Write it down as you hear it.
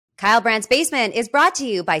Kyle Brandt's Basement is brought to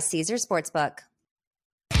you by Caesar Sportsbook.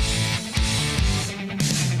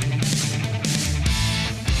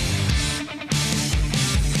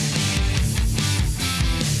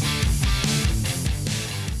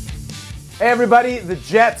 Hey everybody, the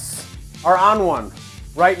Jets are on one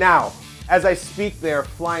right now. As I speak, they are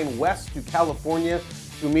flying west to California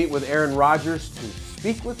to meet with Aaron Rodgers, to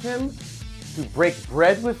speak with him, to break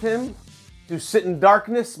bread with him, to sit in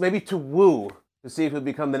darkness, maybe to woo, to see if he'll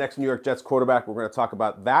become the next New York Jets quarterback. We're going to talk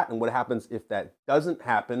about that and what happens if that doesn't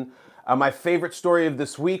happen. My favorite story of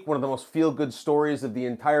this week, one of the most feel-good stories of the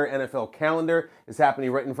entire NFL calendar, is happening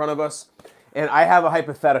right in front of us. And I have a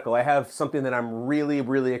hypothetical. I have something that I'm really,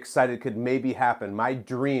 really excited could maybe happen. My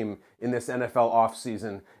dream in this NFL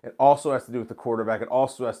offseason. It also has to do with the quarterback. It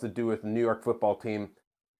also has to do with the New York football team.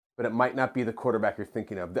 But it might not be the quarterback you're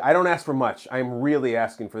thinking of. I don't ask for much. I'm really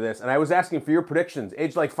asking for this. And I was asking for your predictions.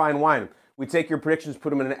 Age like fine wine. We take your predictions, put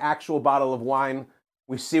them in an actual bottle of wine.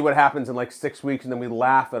 We see what happens in like 6 weeks, and then we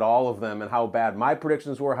laugh at all of them and how bad my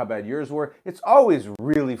predictions were, how bad yours were. It's always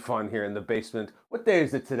really fun here in the basement. What day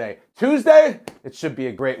is it today? Tuesday? It should be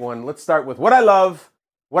a great one. Let's start with what I love,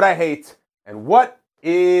 what I hate, and what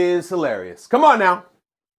is hilarious. Come on now.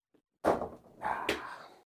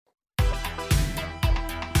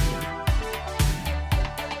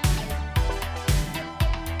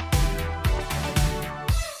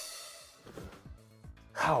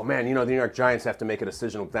 Oh man, you know, the New York Giants have to make a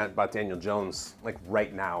decision about Daniel Jones, like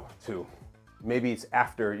right now, too. Maybe it's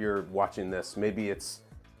after you're watching this. Maybe it's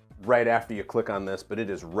right after you click on this, but it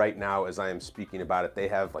is right now as I am speaking about it. They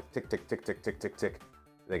have like tick, tick, tick, tick, tick, tick, tick.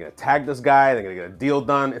 They're going to tag this guy. They're going to get a deal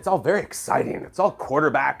done. It's all very exciting. It's all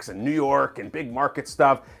quarterbacks and New York and big market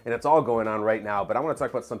stuff, and it's all going on right now. But I want to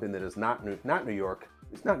talk about something that is not New York.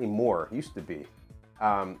 It's not anymore. It used to be.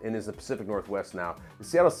 And is the Pacific Northwest now. The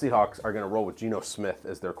Seattle Seahawks are going to roll with Geno Smith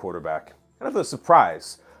as their quarterback. Kind of a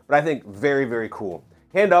surprise, but I think very, very cool.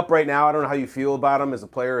 Hand up right now. I don't know how you feel about him as a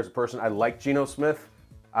player, as a person. I like Geno Smith.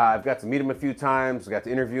 I've got to meet him a few times. I got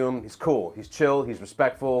to interview him. He's cool. He's chill. He's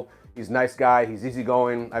respectful. He's a nice guy. He's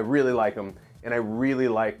easygoing. I really like him. And I really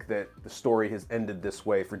like that the story has ended this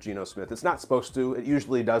way for Geno Smith. It's not supposed to. It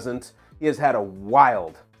usually doesn't. He has had a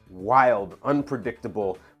wild,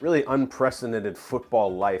 unpredictable, really unprecedented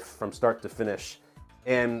football life from start to finish.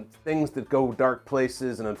 And things that go dark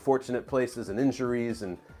places and unfortunate places and injuries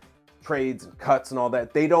and trades and cuts and all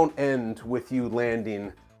that, they don't end with you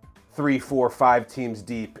landing 3, 4, 5 teams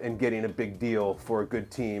deep and getting a big deal for a good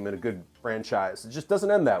team and a good franchise. It just doesn't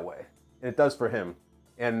end that way. And it does for him.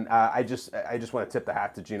 And I just want to tip the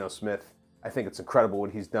hat to Geno Smith. I think it's incredible what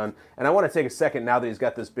he's done. And I want to take a second now that he's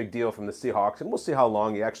got this big deal from the Seahawks, and we'll see how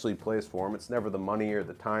long he actually plays for him. It's never the money or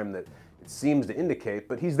the time that it seems to indicate,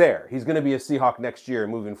 but he's there. He's going to be a Seahawk next year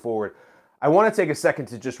moving forward. I want to take a second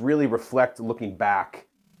to just really reflect looking back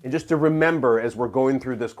and just to remember as we're going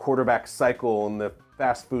through this quarterback cycle and the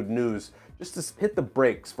fast food news, just to hit the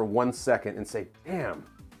brakes for 1 second and say, damn,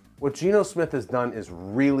 what Geno Smith has done is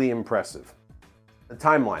really impressive. The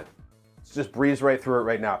timeline. Just breeze right through it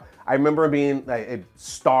right now. I remember being a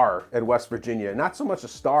star at West Virginia. Not so much a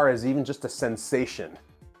star as even just a sensation.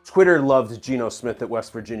 Twitter loved Geno Smith at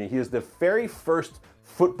West Virginia. He was the very first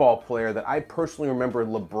football player that I personally remember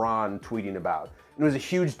LeBron tweeting about. And it was a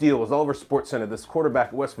huge deal. It was all over SportsCenter. This quarterback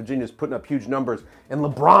at West Virginia is putting up huge numbers. And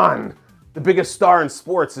LeBron, the biggest star in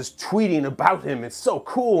sports, is tweeting about him. It's so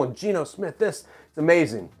cool. And Geno Smith, this, it's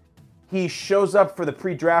amazing. He shows up for the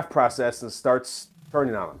pre-draft process and starts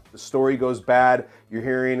turning on him. The story goes bad. You're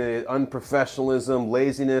hearing unprofessionalism,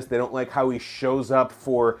 laziness. They don't like how he shows up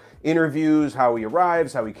for interviews, how he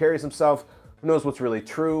arrives, how he carries himself. Who knows what's really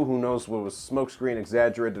true? Who knows what was smokescreen,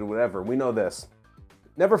 exaggerated, whatever. We know this.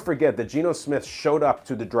 Never forget that Geno Smith showed up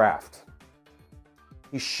to the draft.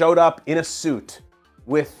 He showed up in a suit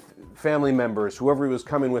with family members, whoever he was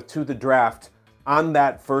coming with to the draft on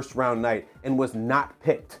that first round night, and was not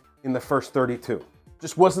picked in the first 32.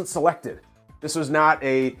 Just wasn't selected. This was not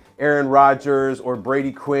a Aaron Rodgers or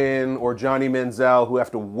Brady Quinn or Johnny Manziel who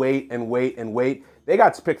have to wait and wait and wait. They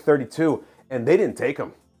got to pick 32, and they didn't take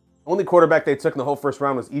him. Only quarterback they took in the whole first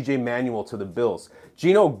round was E.J. Manuel to the Bills.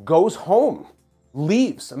 Geno goes home,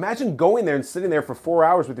 leaves. Imagine going there and sitting there for 4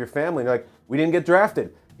 hours with your family. And you're like, we didn't get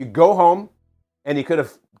drafted. You go home, and he could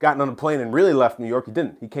have gotten on a plane and really left New York. He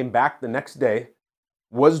didn't. He came back the next day,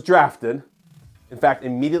 was drafted. In fact,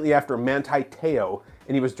 immediately after Manti Te'o,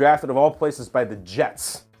 and he was drafted of all places by the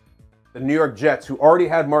Jets. The New York Jets, who already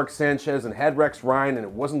had Mark Sanchez and had Rex Ryan, and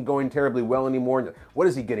it wasn't going terribly well anymore. What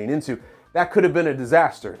is he getting into? That could have been a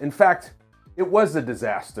disaster. In fact, it was a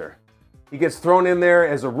disaster. He gets thrown in there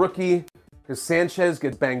as a rookie because Sanchez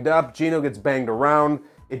gets banged up, Geno gets banged around.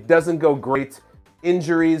 It doesn't go great.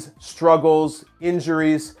 Injuries, struggles,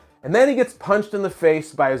 injuries. And then he gets punched in the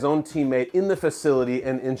face by his own teammate in the facility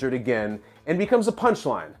and injured again and becomes a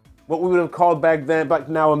punchline. What we would have called back then, but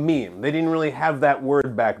now a meme. They didn't really have that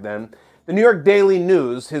word back then. The New York Daily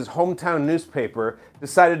News, his hometown newspaper,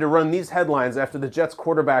 decided to run these headlines after the Jets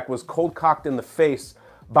quarterback was cold-cocked in the face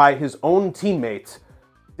by his own teammate.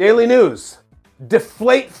 Daily News,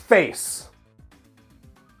 deflate face.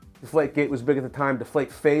 Deflategate was big at the time,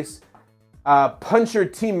 deflate face. Puncher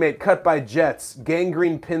teammate cut by Jets.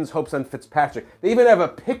 Gangrene pins hopes on Fitzpatrick. They even have a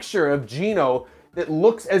picture of Geno that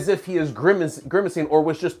looks as if he is grimacing or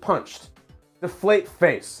was just punched. Deflate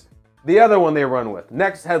face. The other one they run with.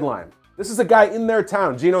 Next headline. This is a guy in their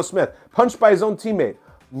town, Geno Smith, punched by his own teammate.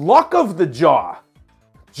 Luck of the jaw.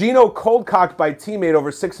 Geno cold-cocked by teammate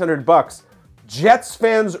over $600. Jets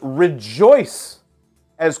fans rejoice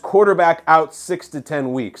as quarterback out 6 to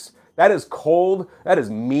 10 weeks. That is cold, that is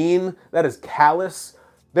mean, that is callous.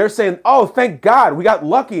 They're saying, oh, thank God, we got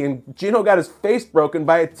lucky and Geno got his face broken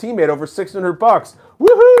by a teammate over $600.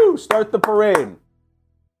 Woohoo! Start the parade.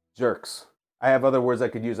 Jerks. I have other words I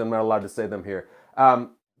could use, I'm not allowed to say them here.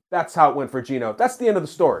 That's how it went for Geno. That's the end of the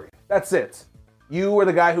story. That's it. You were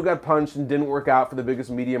the guy who got punched and didn't work out for the biggest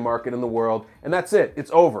media market in the world, and that's it.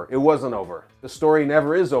 It's over. It wasn't over. The story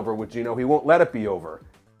never is over with Geno. He won't let it be over.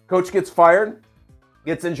 Coach gets fired.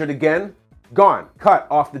 Gets injured again, gone, cut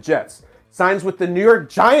off the Jets. Signs with the New York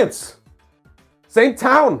Giants. Same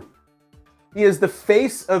town. He is the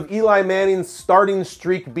face of Eli Manning's starting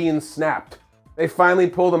streak being snapped. They finally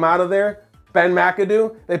pulled him out of there. Ben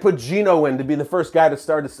McAdoo, they put Geno in to be the first guy to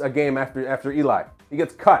start a game after Eli. He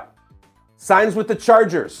gets cut. Signs with the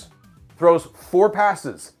Chargers. Throws 4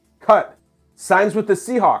 passes. Cut. Signs with the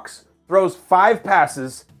Seahawks. Throws 5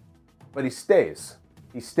 passes, but he stays.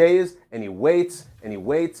 He stays and he waits and he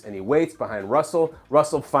waits and he waits behind Russell.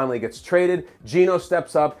 Russell finally gets traded. Geno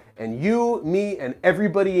steps up, and you, me, and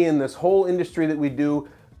everybody in this whole industry that we do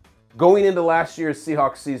going into last year's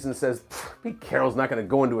Seahawks season says, Pete Carroll's not going to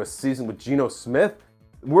go into a season with Geno Smith.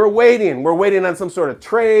 We're waiting. We're waiting on some sort of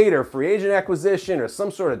trade or free agent acquisition or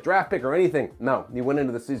some sort of draft pick or anything. No, he went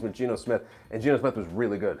into the season with Geno Smith, and Geno Smith was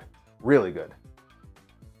really good. Really good.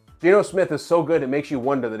 Geno Smith is so good, it makes you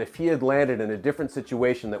wonder that if he had landed in a different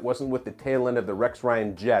situation that wasn't with the tail end of the Rex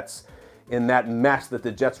Ryan Jets in that mess that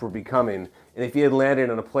the Jets were becoming, and if he had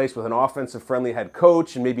landed in a place with an offensive-friendly head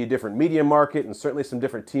coach and maybe a different media market and certainly some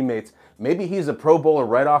different teammates, maybe he's a Pro Bowler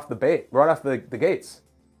right off the gates.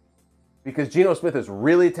 Because Geno Smith is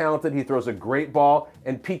really talented, he throws a great ball,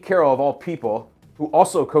 and Pete Carroll, of all people, who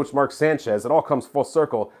also coached Mark Sanchez, it all comes full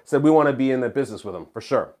circle, said we want to be in the business with him, for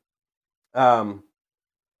sure.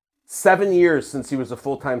 7 years since he was a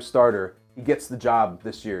full-time starter, he gets the job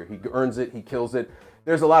this year. He earns it, he kills it.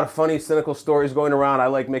 There's a lot of funny, cynical stories going around. I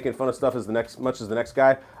like making fun of stuff much as the next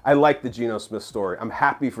guy. I like the Geno Smith story. I'm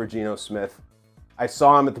happy for Geno Smith. I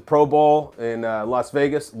saw him at the Pro Bowl in Las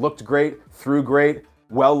Vegas. Looked great, threw great,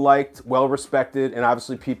 well-liked, well-respected, and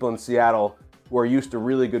obviously people in Seattle who are used to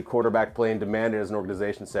really good quarterback play and demand it as an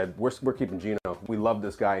organization said, we're keeping Geno. We love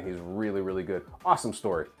this guy, and he's really, really good. Awesome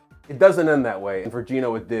story. It doesn't end that way, and for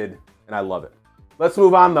Geno it did, and I love it. Let's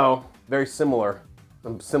move on, though. Very similar.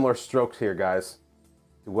 Some similar strokes here, guys,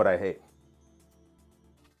 to what I hate.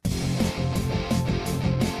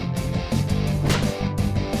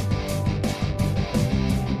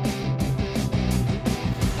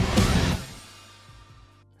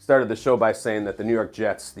 Started the show by saying that the New York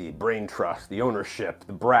Jets, the brain trust, the ownership,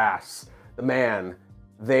 the brass, the man,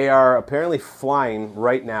 they are apparently flying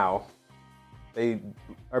right now. They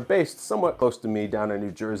are based somewhat close to me down in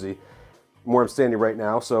New Jersey, where I'm standing right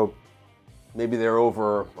now. So maybe they're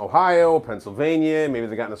over Ohio, Pennsylvania, maybe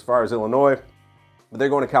they've gotten as far as Illinois, but they're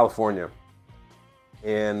going to California.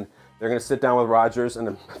 And they're going to sit down with Rodgers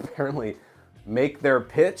and apparently make their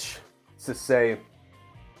pitch to say,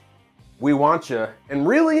 we want you. And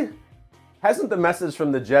really, hasn't the message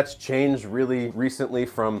from the Jets changed really recently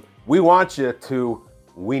from we want you to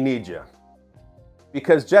we need you?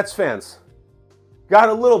 Because Jets fans got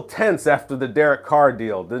a little tense after the Derek Carr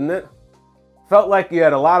deal, didn't it? Felt like you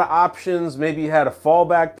had a lot of options. Maybe you had a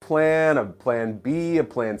fallback plan, a plan B, a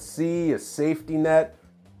plan C, a safety net.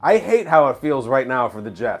 I hate how it feels right now for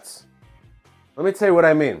the Jets. Let me tell you what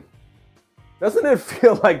I mean. Doesn't it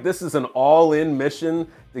feel like this is an all-in mission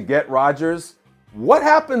to get Rodgers? What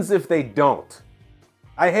happens if they don't?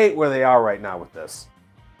 I hate where they are right now with this.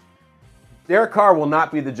 Derek Carr will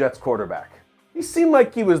not be the Jets quarterback. He seemed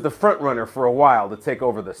like he was the front runner for a while to take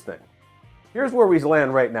over this thing. Here's where we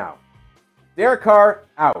land right now. Derek Carr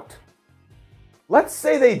out. Let's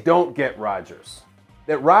say they don't get Rodgers.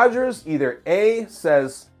 that Rodgers either A,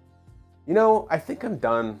 says, you know, I think I'm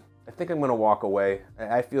done. I think I'm going to walk away.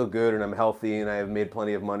 I feel good and I'm healthy and I have made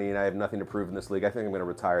plenty of money and I have nothing to prove in this league. I think I'm going to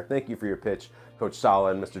retire. Thank you for your pitch, Coach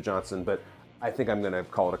Saleh and Mr. Johnson, but I think I'm going to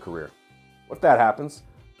call it a career. What if that happens?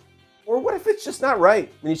 Or what if it's just not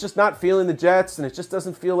right and he's just not feeling the Jets and it just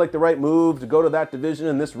doesn't feel like the right move to go to that division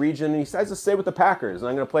in this region and he decides to stay with the Packers and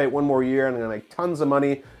I'm going to play it one more year and I'm going to make tons of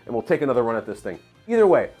money and we'll take another run at this thing. Either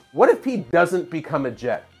way, what if he doesn't become a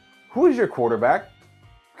Jet? Who is your quarterback?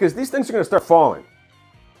 Because these things are going to start falling.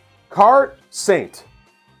 Carr, Saint.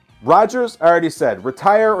 Rodgers, I already said,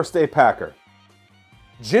 retire or stay Packer.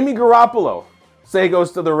 Jimmy Garoppolo, say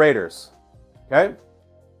goes to the Raiders. Okay?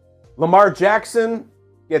 Lamar Jackson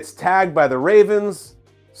gets tagged by the Ravens,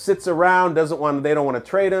 sits around, they don't want to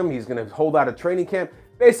trade him. He's going to hold out a training camp.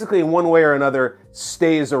 Basically, in one way or another,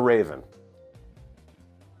 stays a Raven.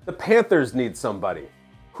 The Panthers need somebody.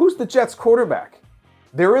 Who's the Jets quarterback?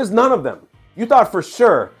 There is none of them. You thought for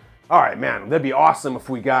sure, all right, man, that'd be awesome if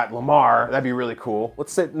we got Lamar. That'd be really cool.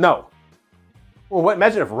 Let's say no. Well,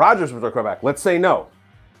 imagine if Rodgers was our quarterback. Let's say no.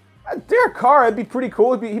 Derek Carr, it'd be pretty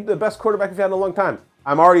cool. He'd be the best quarterback we've had in a long time.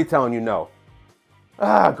 I'm already telling you no.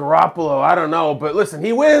 Garoppolo, I don't know. But listen,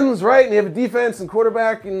 he wins, right? And you have a defense and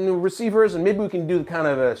quarterback and receivers, and maybe we can do kind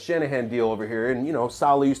of a Shanahan deal over here. And, you know,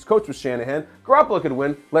 Saleh used to coach with Shanahan. Garoppolo could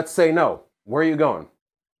win. Let's say no. Where are you going?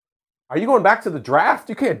 Are you going back to the draft?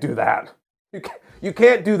 You can't do that. You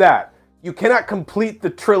can't do that. You cannot complete the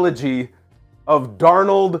trilogy of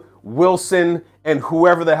Darnold, Wilson, and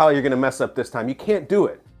whoever the hell you're going to mess up this time. You can't do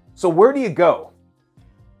it. So where do you go?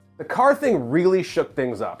 The Carr thing really shook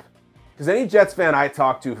things up. Because any Jets fan I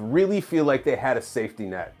talk to really feel like they had a safety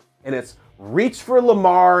net. And it's reach for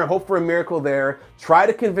Lamar, hope for a miracle there, try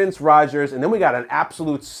to convince Rodgers, and then we got an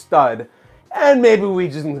absolute stud, and maybe we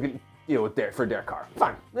just deal with for Derek Carr.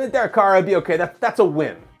 Fine. Derek Carr, I'd be okay. That's a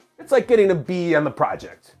win. It's like getting a B on the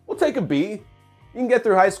project. We'll take a B. You can get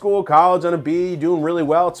through high school, college on a B, you're doing really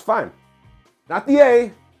well, it's fine. Not the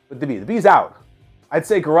A, but the B. The B's out. I'd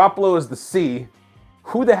say Garoppolo is the C.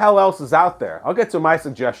 Who the hell else is out there? I'll get to my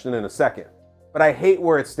suggestion in a second. But I hate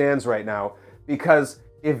where it stands right now because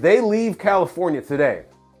if they leave California today,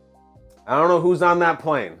 I don't know who's on that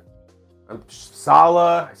plane. I'm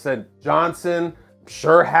Saleh, I said Johnson, I'm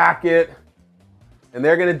sure Hackett. And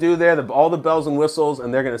they're going to do all the bells and whistles,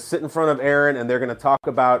 and they're going to sit in front of Aaron, and they're going to talk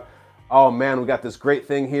about, oh man, we got this great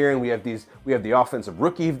thing here, and we have the offensive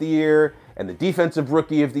rookie of the year, and the defensive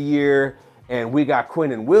rookie of the year, and we got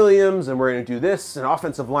Quinnen Williams, and we're going to do this, and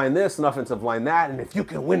offensive line this, and offensive line that, and if you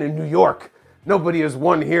can win in New York, nobody has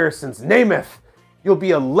won here since Namath, you'll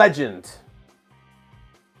be a legend.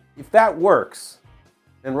 If that works,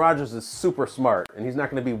 then Rodgers is super smart, and he's not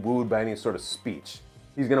going to be wooed by any sort of speech.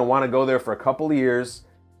 He's going to want to go there for a couple of years.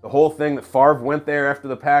 The whole thing that Favre went there after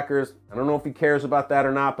the Packers, I don't know if he cares about that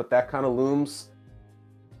or not, but that kind of looms.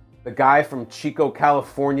 The guy from Chico,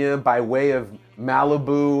 California, by way of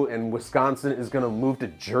Malibu and Wisconsin, is going to move to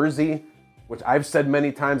Jersey, which I've said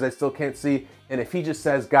many times I still can't see. And if he just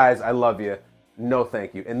says, guys, I love you, no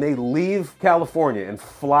thank you, and they leave California and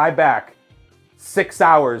fly back 6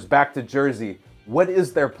 hours back to Jersey, what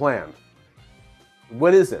is their plan?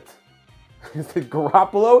 What is it? Is it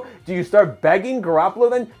Garoppolo? Do you start begging Garoppolo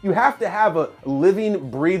then? You have to have a living,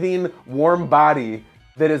 breathing, warm body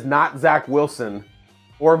that is not Zach Wilson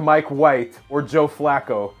or Mike White or Joe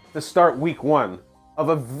Flacco to start week 1 of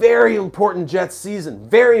a very important Jets season.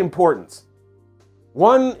 Very important.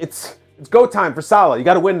 One, it's go time for Saleh. You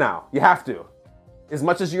got to win now. You have to. As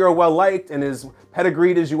much as you're well-liked and as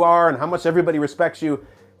pedigreed as you are and how much everybody respects you,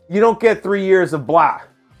 you don't get 3 years of blah.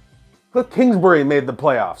 Cliff Kingsbury made the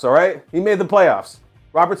playoffs, all right? He made the playoffs.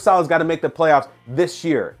 Robert Saleh's got to make the playoffs this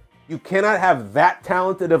year. You cannot have that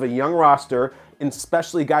talented of a young roster, and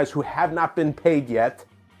especially guys who have not been paid yet.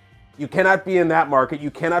 You cannot be in that market.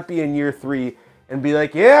 You cannot be in year 3 and be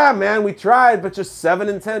like, yeah, man, we tried, but just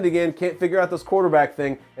 7-10 again. Can't figure out this quarterback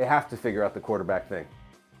thing. They have to figure out the quarterback thing.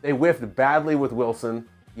 They whiffed badly with Wilson.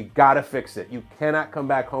 You got to fix it. You cannot come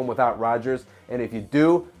back home without Rodgers, and if you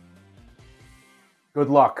do, good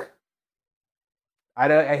luck.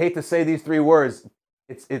 I hate to say these 3 words.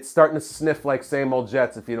 It's starting to sniff like same old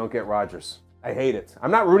Jets if you don't get Rodgers. I hate it. I'm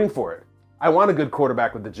not rooting for it. I want a good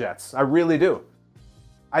quarterback with the Jets. I really do.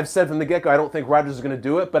 I've said from the get-go I don't think Rodgers is going to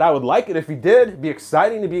do it, but I would like it if he did. It'd be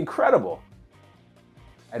exciting. It'd be incredible.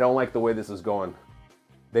 I don't like the way this is going.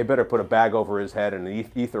 They better put a bag over his head and an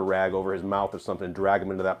ether rag over his mouth or something and drag him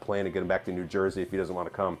into that plane and get him back to New Jersey if he doesn't want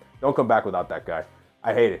to come. Don't come back without that guy.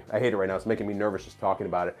 I hate it. I hate it right now. It's making me nervous just talking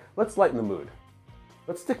about it. Let's lighten the mood.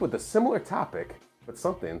 Let's stick with a similar topic, but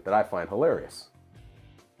something that I find hilarious.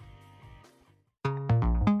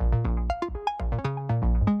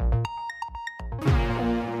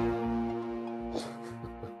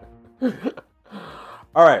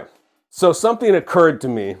 All right. So something occurred to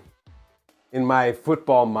me in my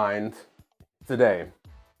football mind today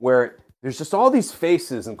where there's just all these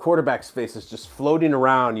faces and quarterbacks' faces just floating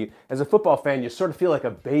around. You, as a football fan, you sort of feel like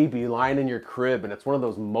a baby lying in your crib, and it's one of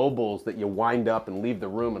those mobiles that you wind up and leave the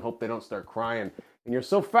room and hope they don't start crying. And you're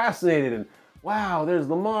so fascinated, and wow, there's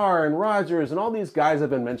Lamar and Rodgers and all these guys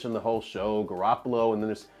have been mentioned the whole show, Garoppolo, and then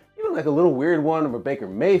there's even like a little weird one over Baker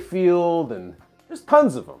Mayfield, and there's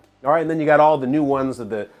tons of them. All right, and then you got all the new ones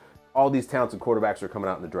of all these talented quarterbacks are coming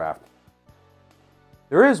out in the draft.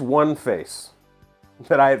 There is one face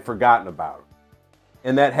that I had forgotten about,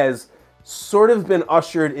 and that has sort of been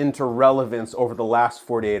ushered into relevance over the last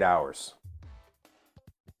 48 hours.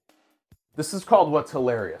 This is called What's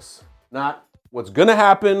Hilarious. Not what's gonna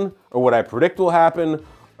happen, or what I predict will happen,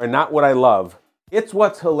 or not what I love. It's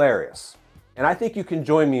what's hilarious. And I think you can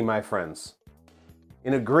join me, my friends,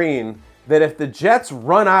 in agreeing that if the Jets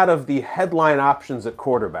run out of the headline options at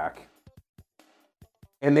quarterback,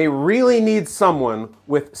 and they really need someone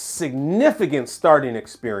with significant starting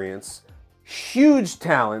experience, huge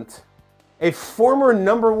talent, a former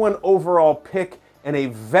 #1 overall pick, and a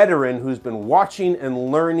veteran who's been watching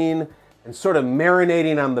and learning and sort of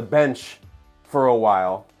marinating on the bench for a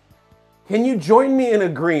while, can you join me in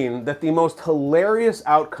agreeing that the most hilarious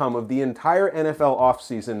outcome of the entire NFL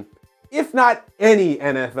offseason, if not any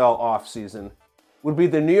NFL offseason, would be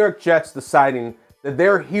the New York Jets deciding that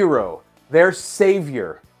their hero, their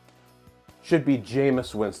savior, should be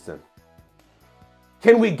Jameis Winston?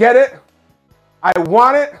 Can we get it? I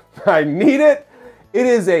want it. I need it. It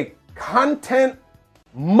is a content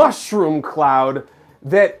mushroom cloud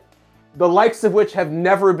that the likes of which have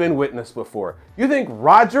never been witnessed before. You think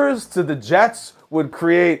Rodgers to the Jets would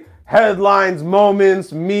create headlines,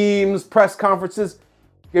 moments, memes, press conferences?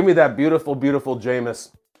 Give me that beautiful, beautiful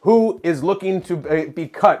Jameis, who is looking to be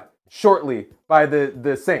cut shortly by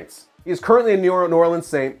the Saints. He's currently a New Orleans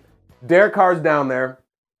Saint. Derek Carr's down there,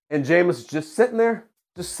 and Jameis is just sitting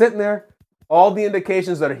there. All the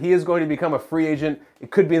indications that he is going to become a free agent,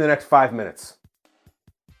 it could be in the next 5 minutes.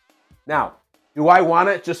 Now, do I want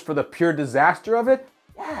it just for the pure disaster of it?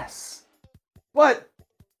 Yes. But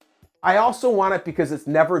I also want it because it's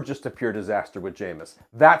never just a pure disaster with Jameis.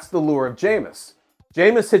 That's the lure of Jameis.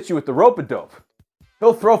 Jameis hits you with the rope-a-dope.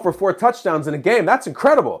 He'll throw for 4 touchdowns in a game. That's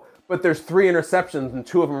incredible. But there's 3 interceptions and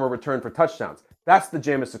 2 of them are returned for touchdowns. That's the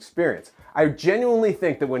Jameis experience. I genuinely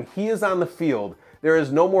think that when he is on the field, there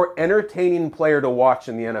is no more entertaining player to watch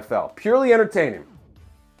in the NFL. Purely entertaining.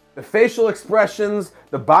 The facial expressions,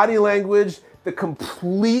 the body language, the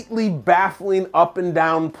completely baffling up and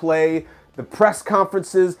down play, the press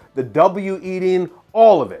conferences, the W eating,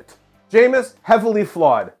 all of it. Jameis, heavily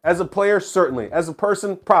flawed. As a player, certainly. As a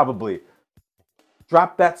person, probably.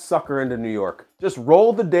 Drop that sucker into New York. Just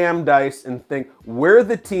roll the damn dice and think, we're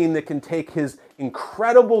the team that can take his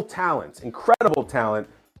incredible talent,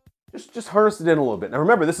 just harness it in a little bit. Now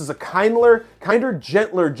remember, this is a kinder,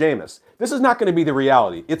 gentler Jameis. This is not going to be the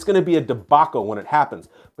reality. It's going to be a debacle when it happens.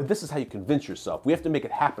 But this is how you convince yourself. We have to make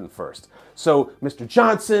it happen first. So Mr.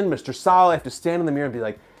 Johnson, Mr. Saleh have to stand in the mirror and be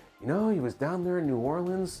like, you know, he was down there in New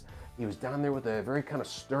Orleans. He was down there with a very kind of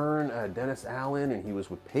stern Dennis Allen, and he was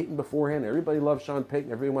with Peyton beforehand. Everybody loves Sean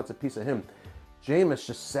Payton. Everybody wants a piece of him. Jameis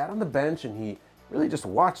just sat on the bench, and he really just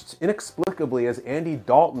watched inexplicably as Andy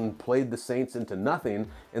Dalton played the Saints into nothing,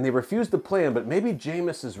 and they refused to play him. But maybe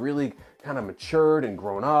Jameis has really kind of matured and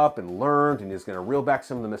grown up and learned, and he's going to reel back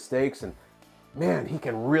some of the mistakes. And man, he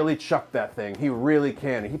can really chuck that thing. He really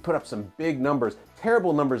can. And he put up some big numbers,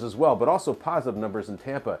 terrible numbers as well, but also positive numbers in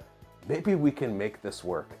Tampa. Maybe we can make this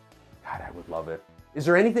work. God, I would love it. Is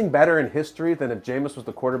there anything better in history than if Jameis was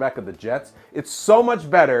the quarterback of the Jets? It's so much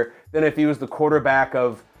better than if he was the quarterback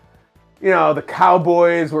of, you know, the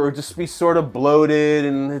Cowboys, where it would just be sort of bloated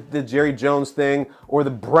and the Jerry Jones thing, or the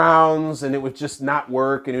Browns, and it would just not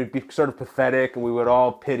work, and it would be sort of pathetic, and we would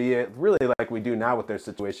all pity it, really like we do now with their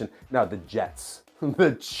situation. No, the Jets.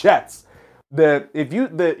 The Jets. If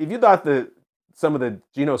you thought that some of the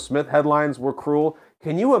Geno Smith headlines were cruel,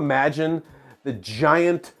 can you imagine the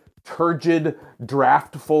giant turgid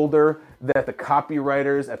draft folder that the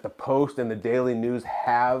copywriters at the Post and the Daily News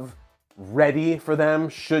have ready for them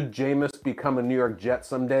should Jameis become a New York Jet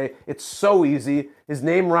someday? It's so easy. His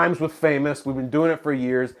name rhymes with famous. We've been doing it for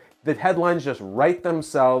years. The headlines just write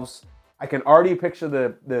themselves. I can already picture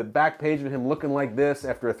the back page of him looking like this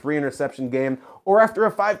after a 3-interception game or after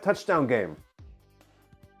a 5-touchdown game.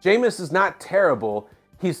 Jameis is not terrible.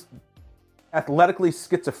 He's athletically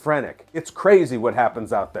schizophrenic. It's crazy what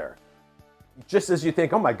happens out there. Just as you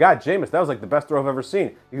think, oh my God, Jameis, that was like the best throw I've ever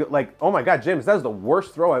seen. You go like, oh my God, Jameis, that was the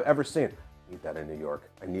worst throw I've ever seen. I need that in New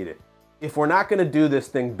York. I need it. if we're not going to do this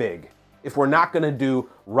thing big, if we're not going to do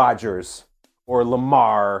Rodgers or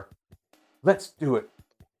Lamar, let's do it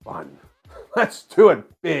fun. Let's do it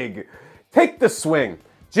big. Take the swing.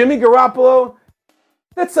 Jimmy Garoppolo,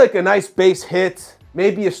 that's like a nice base hit.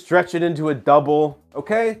 Maybe you stretch it into a double.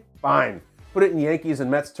 Okay, fine. Put it in Yankees and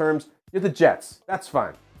Mets terms. You're the Jets. That's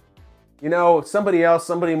fine. You know, somebody else,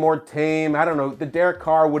 somebody more tame. I don't know. The Derek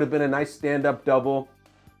Carr would have been a nice stand-up double.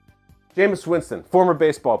 Jameis Winston, former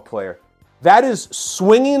baseball player. That is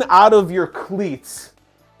swinging out of your cleats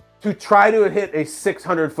to try to hit a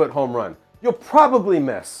 600-foot home run. You'll probably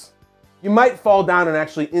miss. You might fall down and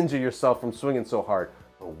actually injure yourself from swinging so hard.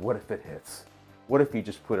 But what if it hits? What if you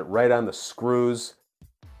just put it right on the screws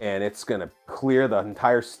and it's going to clear the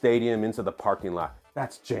entire stadium into the parking lot?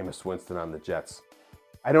 That's Jameis Winston on the Jets.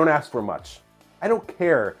 I don't ask for much. I don't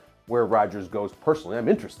care where Rodgers goes personally. I'm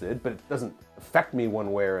interested, but it doesn't affect me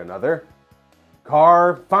one way or another.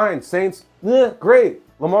 Carr, fine. Saints, great.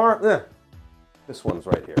 Lamar, This one's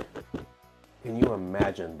right here. Can you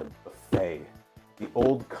imagine the buffet, the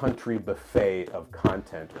old country buffet of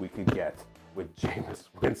content we could get with Jameis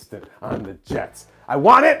Winston on the Jets? I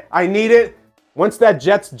want it. I need it. Once that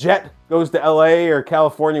Jets jet goes to LA or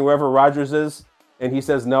California, wherever Rodgers is, and he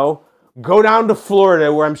says no, go down to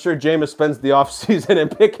Florida, where I'm sure Jameis spends the offseason,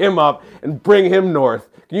 and pick him up and bring him north.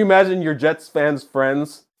 Can you imagine your Jets fans'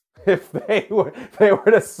 friends if they were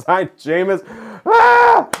to sign Jameis?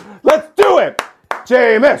 Let's do it!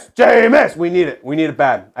 Jameis! We need it. We need it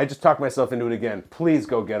bad. I just talked myself into it again. Please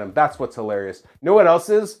go get him. That's what's hilarious. You know what else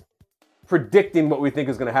is? Predicting what we think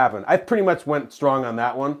is going to happen. I pretty much went strong on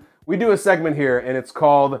that one. We do a segment here, and it's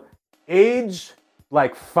called Age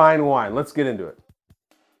Like Fine Wine. Let's get into it.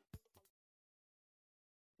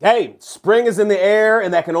 Hey, spring is in the air,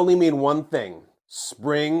 and that can only mean one thing: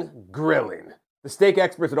 spring grilling. The steak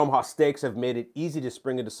experts at Omaha Steaks have made it easy to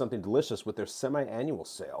spring into something delicious with their semi-annual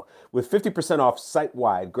sale. With 50% off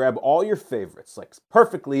site-wide, grab all your favorites like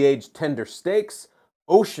perfectly aged tender steaks,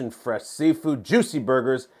 ocean-fresh seafood, juicy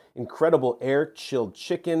burgers, incredible air-chilled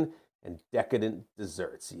chicken, and decadent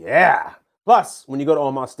desserts. Yeah! Plus, when you go to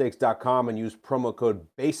omahasteaks.com and use promo code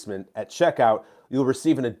BASEMENT at checkout, you'll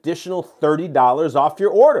receive an additional $30 off your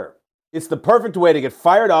order. It's the perfect way to get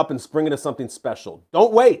fired up and spring into something special.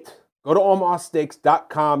 Don't wait. Go to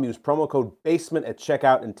omahasteaks.com, use promo code BASEMENT at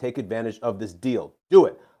checkout, and take advantage of this deal. Do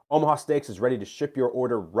it. Omaha Steaks is ready to ship your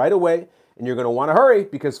order right away, and you're going to want to hurry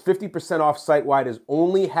because 50% off site-wide is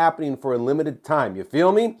only happening for a limited time. You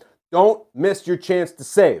feel me? Don't miss your chance to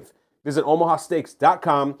save. Visit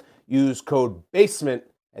omahasteaks.com, use code BASEMENT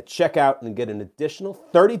at checkout, and get an additional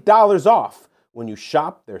 $30 off when you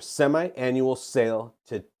shop their semi-annual sale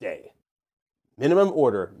today. Minimum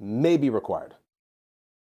order may be required.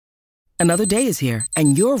 Another day is here,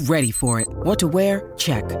 and you're ready for it. What to wear?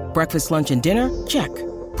 Check. Breakfast, lunch, and dinner? Check.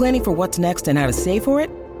 Planning for what's next and how to save for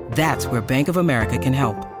it? That's where Bank of America can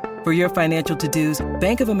help. For your financial to-dos,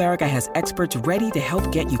 Bank of America has experts ready to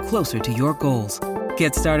help get you closer to your goals.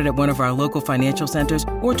 Get started at one of our local financial centers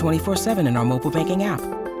or 24/7 in our mobile banking app.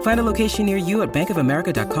 Find a location near you at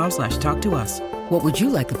bankofamerica.com/talktous. What would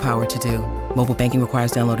you like the power to do? Mobile banking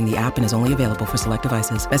requires downloading the app and is only available for select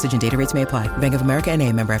devices. Message and data rates may apply. Bank of America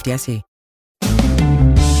N.A., member FDIC.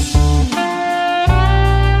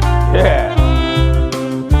 Yeah.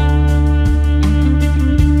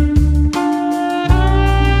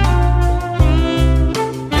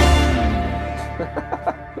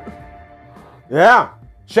 Yeah.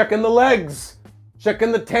 Checking the legs,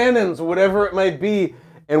 checking the tannins, whatever it might be.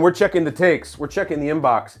 And we're checking the takes. We're checking the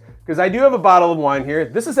inbox. Because I do have a bottle of wine here.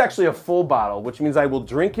 This is actually a full bottle, which means I will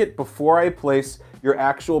drink it before I place your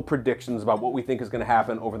actual predictions about what we think is going to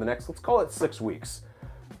happen over the next, let's call it 6 weeks.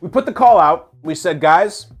 We put the call out. We said,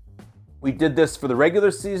 guys, we did this for the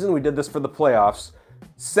regular season. We did this for the playoffs.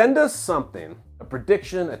 Send us something, a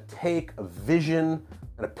prediction, a take, a vision,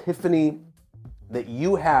 an epiphany that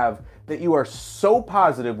you have that you are so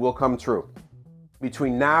positive will come true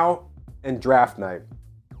between now and draft night.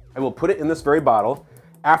 I will put it in this very bottle.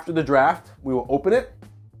 After the draft, we will open it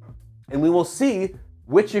and we will see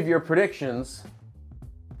which of your predictions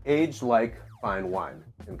aged like fine wine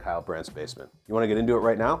in Kyle Brandt's basement. You want to get into it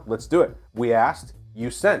right now? Let's do it. We asked,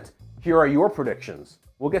 you sent. Here are your predictions.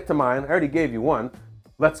 We'll get to mine. I already gave you one.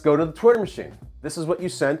 Let's go to the Twitter machine. This is what you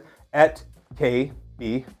sent at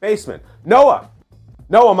KB Basement. Noah,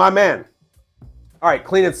 my man. All right,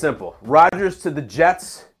 clean and simple. Rodgers to the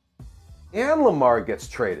Jets and Lamar gets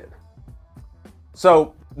traded.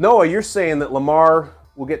 So, Noah, you're saying that Lamar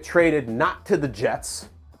will get traded not to the Jets,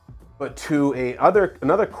 but to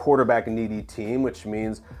another quarterback needy team, which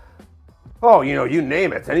means Oh, you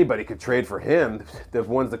name it. Anybody could trade for him. The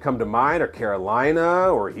ones that come to mind are Carolina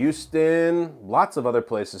or Houston, lots of other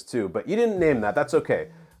places too. But you didn't name that. That's okay.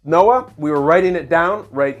 Noah, we were writing it down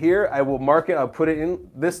right here. I will mark it. I'll put it in.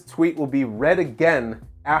 This tweet will be read again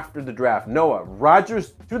after the draft. Noah,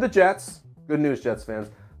 Rodgers to the Jets. Good news, Jets fans.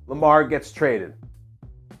 Lamar gets traded.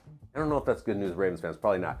 I don't know if that's good news, Ravens fans.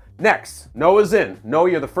 Probably not. Next, Noah's in. Noah,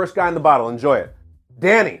 you're the first guy in the bottle. Enjoy it.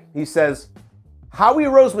 Danny, he says, Howie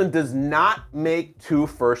Roseman does not make 2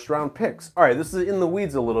 first-round picks. All right, this is in the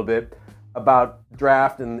weeds a little bit about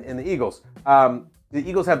draft and the Eagles. The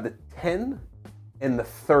Eagles have the 10 and the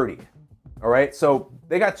 30. All right, so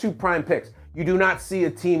they got 2 prime picks. You do not see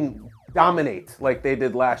a team dominate like they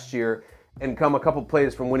did last year and come a couple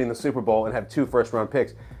plays from winning the Super Bowl and have 2 first-round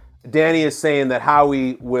picks. Danny is saying that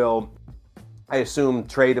Howie will, I assume,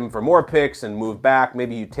 trade him for more picks and move back.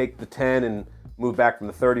 Maybe you take the 10 and move back from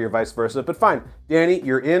the 30 or vice versa. But fine, Danny,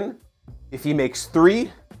 you're in. If he makes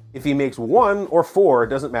 3, if he makes 1 or 4, it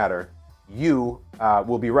doesn't matter. You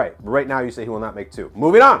will be right. Right now, you say he will not make 2.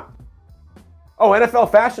 Moving on. Oh,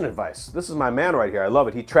 NFL fashion advice. This is my man right here. I love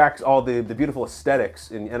it. He tracks all the beautiful aesthetics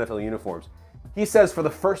in NFL uniforms. He says for the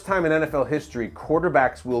first time in NFL history,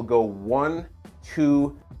 quarterbacks will go 1,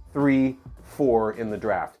 2, 3, 4 in the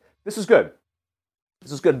draft. This is good.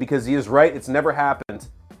 This is good because he is right. It's never happened.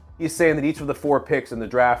 He's saying that each of the 4 picks in the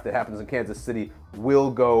draft that happens in Kansas City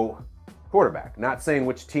will go quarterback. Not saying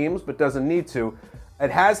which teams, but doesn't need to.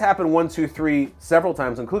 It has happened 1, 2, 3 several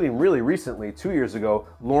times, including really recently, 2 years ago.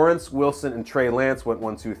 Lawrence, Wilson, and Trey Lance went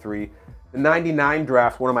 1, 2, 3. The 99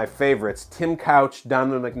 draft, one of my favorites, Tim Couch,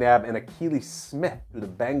 Donovan McNabb, and Akili Smith to the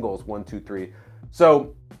Bengals, 1, 2, 3.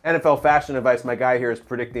 So NFL fashion advice, my guy here is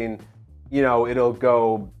predicting, it'll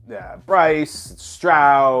go Bryce,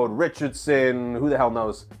 Stroud, Richardson, who the hell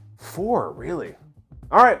knows. 4, really?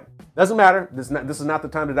 All right, doesn't matter. This is not the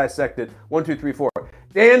time to dissect it. 1, 2, 3, 4.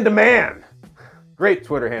 Dan DeMan. Great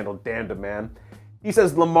Twitter handle, Dan DeMan. He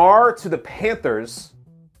says Lamar to the Panthers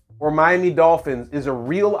or Miami Dolphins is a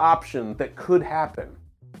real option that could happen.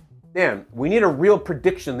 Dan, we need a real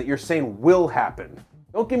prediction that you're saying will happen.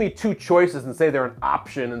 Don't give me 2 choices and say they're an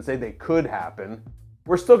option and say they could happen.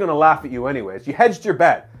 We're still going to laugh at you anyways. You hedged your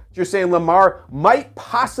bet. You're saying Lamar might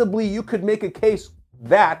possibly, you could make a case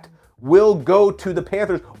that will go to the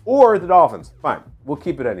Panthers or the Dolphins. Fine. We'll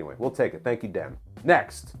keep it anyway. We'll take it. Thank you, Dan.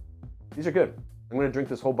 Next. These are good. I'm going to drink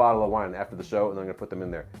this whole bottle of wine after the show, and I'm going to put them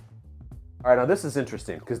in there. All right, now this is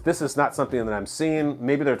interesting, because this is not something that I'm seeing.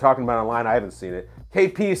 Maybe they're talking about it online. I haven't seen it.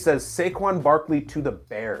 KP says Saquon Barkley to the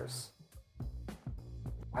Bears.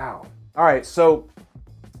 Wow. All right, so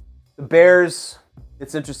the Bears,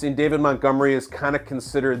 it's interesting. David Montgomery is kind of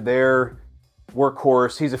considered their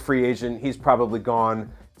workhorse. He's a free agent. He's probably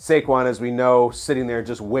gone. Saquon, as we know, sitting there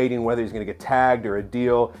just waiting whether he's going to get tagged or a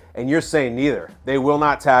deal. And you're saying neither. They will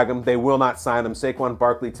not tag him. They will not sign him. Saquon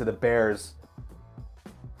Barkley to the Bears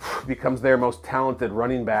becomes their most talented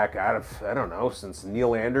running back out of, I don't know, since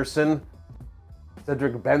Neil Anderson,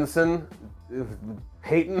 Cedric Benson,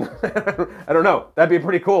 Peyton. I don't know. That'd be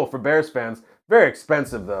pretty cool for Bears fans. Very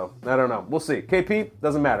expensive, though. I don't know. We'll see. KP,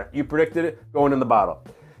 doesn't matter. You predicted it. Going in the bottle.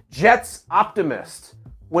 Jets optimist.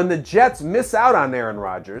 When the Jets miss out on Aaron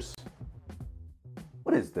Rodgers,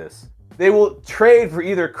 what is this? They will trade for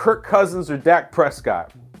either Kirk Cousins or Dak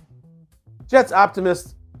Prescott. Jets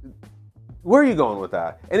optimist, where are you going with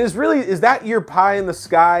that? And is that your pie in the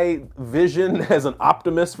sky vision as an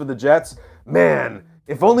optimist for the Jets? Man,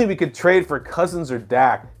 if only we could trade for Cousins or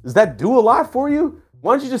Dak. Does that do a lot for you?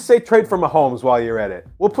 Why don't you just say trade for Mahomes while you're at it?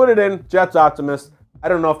 We'll put it in, Jets optimist. I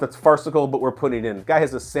don't know if that's farcical, but we're putting it in. The guy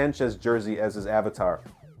has a Sanchez jersey as his avatar.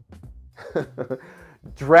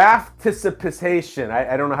 Drafticipation.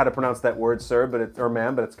 I don't know how to pronounce that word, sir, but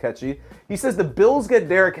it's catchy. He says the Bills get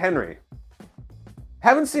Derrick Henry.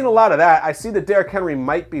 Haven't seen a lot of that. I see that Derrick Henry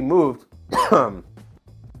might be moved. And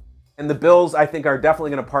the Bills, I think, are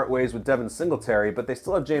definitely going to part ways with Devin Singletary, but they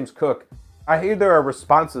still have James Cook. I hear there are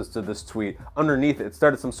responses to this tweet. Underneath it, it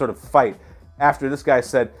started some sort of fight after this guy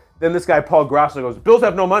said, then this guy, Paul Grosso, goes, Bills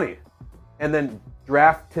have no money. And then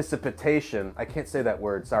drafticipation. I can't say that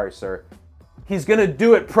word. Sorry, sir. He's going to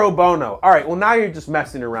do it pro bono. All right, well, now you're just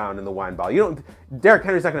messing around in the wine bottle. Derrick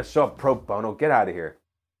Henry's not going to show up pro bono. Get out of here.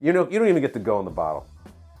 You don't even get to go in the bottle.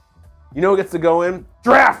 You know who gets to go in?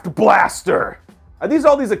 Draft Blaster. Are these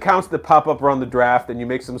all these accounts that pop up around the draft and you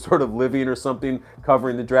make some sort of living or something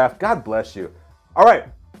covering the draft? God bless you. All right,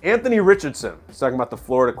 Anthony Richardson. He's talking about the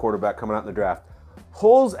Florida quarterback coming out in the draft.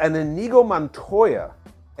 Pulls an Inigo Montoya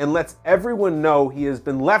and lets everyone know he has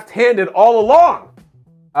been left-handed all along.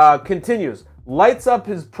 Continues. Lights up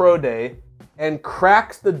his pro day and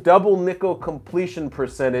cracks the double nickel completion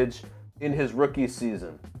percentage in his rookie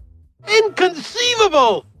season.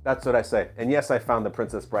 Inconceivable! That's what I say. And yes, I found the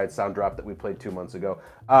Princess Bride sound drop that we played 2 months ago.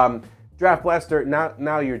 Draft Blaster,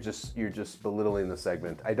 now you're just belittling the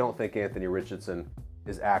segment. I don't think Anthony Richardson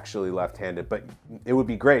is actually left-handed, but it would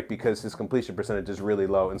be great because his completion percentage is really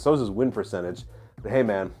low, and so is his win percentage. But hey,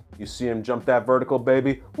 man, you see him jump that vertical,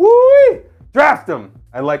 baby? Woo! Draft him!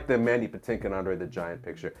 I like the Mandy Patinkin Andre the Giant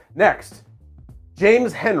picture. Next,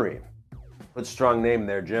 James Henry. What strong name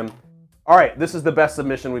there, Jim. All right, this is the best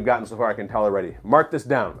submission we've gotten so far, I can tell already. Mark this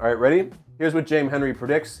down. All right, ready? Here's what James Henry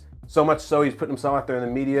predicts. So much so he's putting himself out there in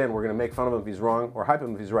the media, and we're going to make fun of him if he's wrong, or hype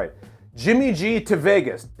him if he's right. Jimmy G to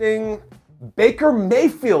Vegas. Ding. Baker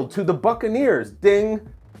Mayfield to the Buccaneers. Ding.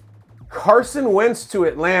 Carson Wentz to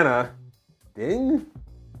Atlanta. Ding.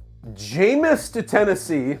 Jameis to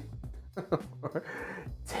Tennessee.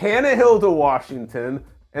 Tannehill to Washington.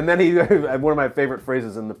 And then he one of my favorite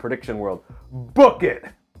phrases in the prediction world. Book it.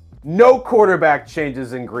 No quarterback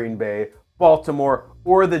changes in Green Bay, Baltimore,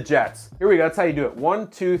 or the Jets. Here we go. That's how you do it. 1,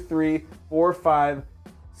 2, 3, 4, 5,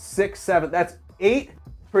 6, 7. That's 8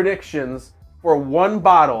 predictions for one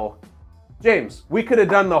bottle. James, we could have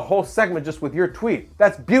done the whole segment just with your tweet.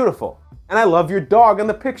 That's beautiful. And I love your dog in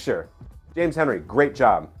the picture. James Henry, great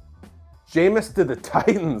job. Jameis to the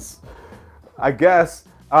Titans, I guess.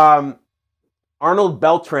 Arnold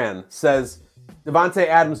Beltran says, Devontae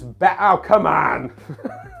Adams back. Oh, come on.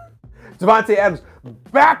 Devontae Adams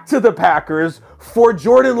back to the Packers for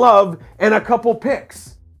Jordan Love and a couple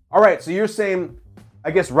picks. All right, so you're saying,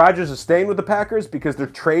 I guess Rodgers is staying with the Packers because they're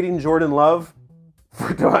trading Jordan Love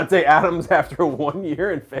for Devontae Adams after 1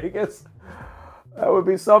 year in Vegas? That would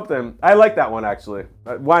be something. I like that one, actually.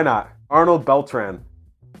 Why not? Arnold Beltran.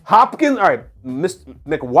 Hopkins, all right,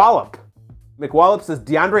 McWallop. McWallop says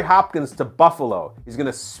DeAndre Hopkins to Buffalo. He's going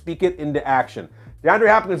to speak it into action. DeAndre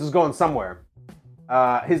Hopkins is going somewhere.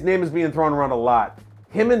 His name is being thrown around a lot.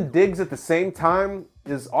 Him and Diggs at the same time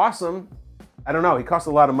is awesome. I don't know. He costs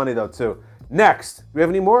a lot of money, though, too. Next. Do we have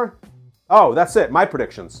any more? Oh, that's it. My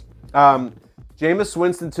predictions. Jameis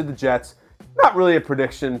Winston to the Jets. Not really a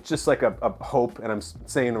prediction, just like a hope, and I'm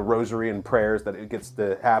saying a rosary and prayers that it gets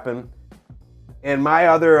to happen. And my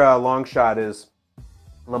other long shot is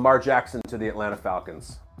Lamar Jackson to the Atlanta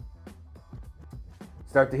Falcons.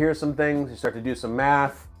 Start to hear some things, you start to do some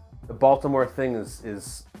math. The Baltimore thing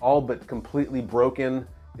is all but completely broken.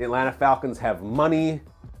 The Atlanta Falcons have money.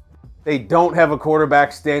 They don't have a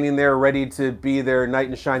quarterback standing there ready to be their knight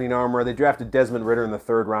in shining armor. They drafted Desmond Ridder in the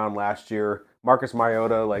 3rd round last year. Marcus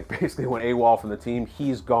Mariota basically went AWOL from the team.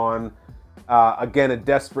 He's gone. Again, a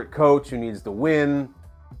desperate coach who needs to win.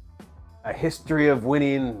 A history of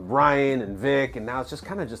winning, Ryan and Vic, and now it's just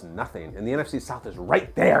kind of just nothing. And the NFC South is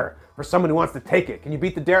right there for someone who wants to take it. Can you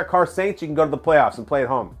beat the Derek Carr Saints? You can go to the playoffs and play at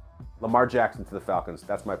home. Lamar Jackson to the Falcons.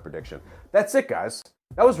 That's my prediction. That's it, guys.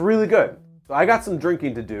 That was really good. So I got some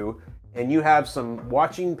drinking to do, and you have some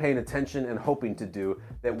watching, paying attention, and hoping to do,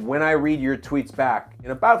 that when I read your tweets back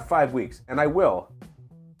in about 5 weeks, and I will,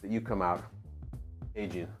 that you come out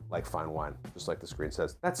aging like fine wine, just like the screen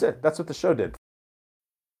says. That's it. That's what the show did.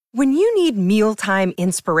 When you need mealtime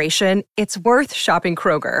inspiration, it's worth shopping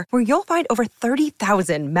Kroger, where you'll find over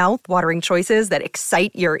 30,000 mouth-watering choices that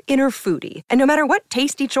excite your inner foodie. And no matter what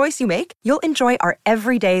tasty choice you make, you'll enjoy our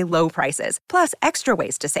everyday low prices, plus extra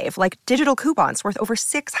ways to save, like digital coupons worth over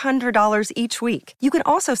 $600 each week. You can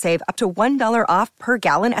also save up to $1 off per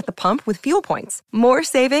gallon at the pump with fuel points. More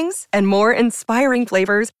savings and more inspiring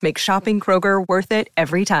flavors make shopping Kroger worth it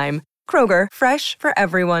every time. Kroger, fresh for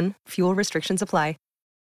everyone. Fuel restrictions apply.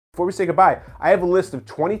 Before we say goodbye, I have a list of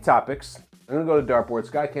 20 topics. I'm going to go to dartboard.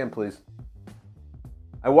 Skycam, please.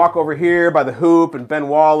 I walk over here by the hoop and Ben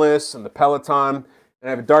Wallace and the Peloton, and I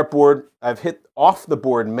have a dartboard. I've hit off the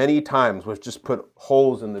board many times, which just put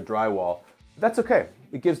holes in the drywall. But that's okay.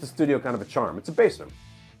 It gives the studio kind of a charm. It's a basement.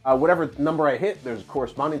 Whatever number I hit, there's a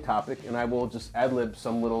corresponding topic, and I will just ad-lib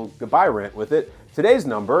some little goodbye rant with it. Today's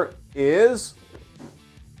number is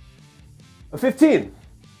a 15.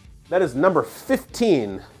 That is number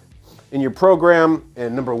 15 in your program,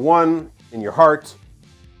 and number 1 in your heart.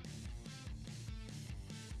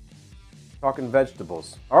 Talking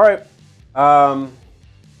vegetables. All right. Man,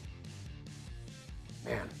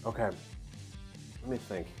 okay. Let me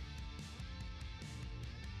think.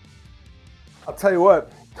 I'll tell you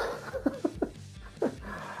what.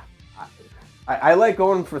 I like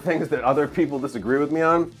going for things that other people disagree with me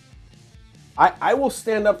on. I will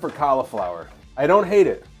stand up for cauliflower. I don't hate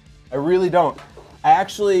it. I really don't. I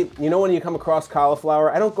actually, when you come across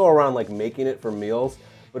cauliflower, I don't go around making it for meals,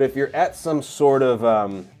 but if you're at some sort of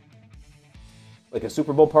like a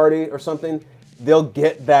Super Bowl party or something, they'll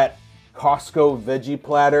get that Costco veggie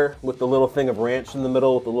platter with the little thing of ranch in the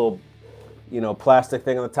middle with the little, plastic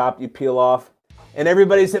thing on the top you peel off. And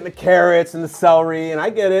everybody's hitting the carrots and the celery, and I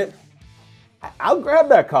get it. I'll grab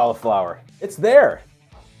that cauliflower. It's there.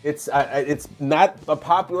 It's not a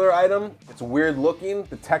popular item. It's weird looking.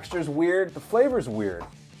 The texture's weird. The flavor's weird.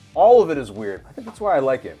 All of it is weird. I think that's why I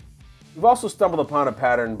like it. We've also stumbled upon a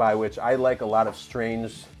pattern by which I like a lot of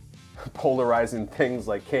strange, polarizing things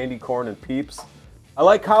like candy corn and Peeps. I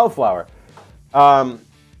like cauliflower. The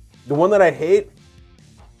one that I hate,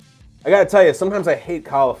 I gotta tell you, sometimes I hate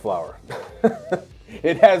cauliflower.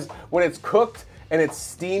 When it's cooked and it's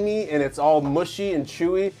steamy and it's all mushy and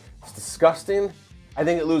chewy, it's disgusting. I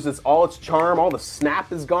think it loses all its charm. All the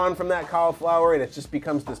snap is gone from that cauliflower and it just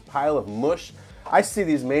becomes this pile of mush. I see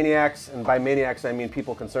these maniacs, and by maniacs I mean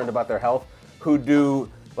people concerned about their health, who do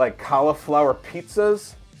like cauliflower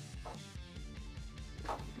pizzas.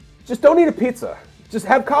 Just don't eat a pizza. Just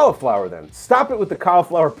have cauliflower then. Stop it with the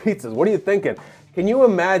cauliflower pizzas. What are you thinking? Can you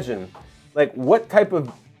imagine, like, what type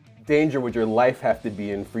of danger would your life have to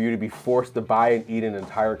be in for you to be forced to buy and eat an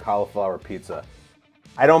entire cauliflower pizza?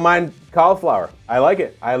 I don't mind cauliflower. I like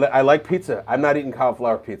it. I like pizza. I'm not eating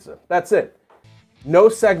cauliflower pizza. That's it. No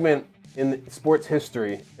segment in sports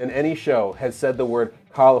history in any show has said the word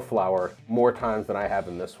cauliflower more times than I have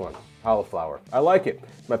in this one. Cauliflower. I like it.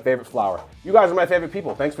 It's my favorite flower. You guys are my favorite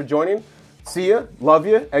people. Thanks for joining. See ya. Love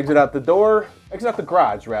you. Exit out the door. Exit out the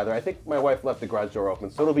garage, rather. I think my wife left the garage door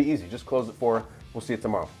open, so it'll be easy. Just close it for her. We'll see you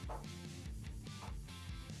tomorrow.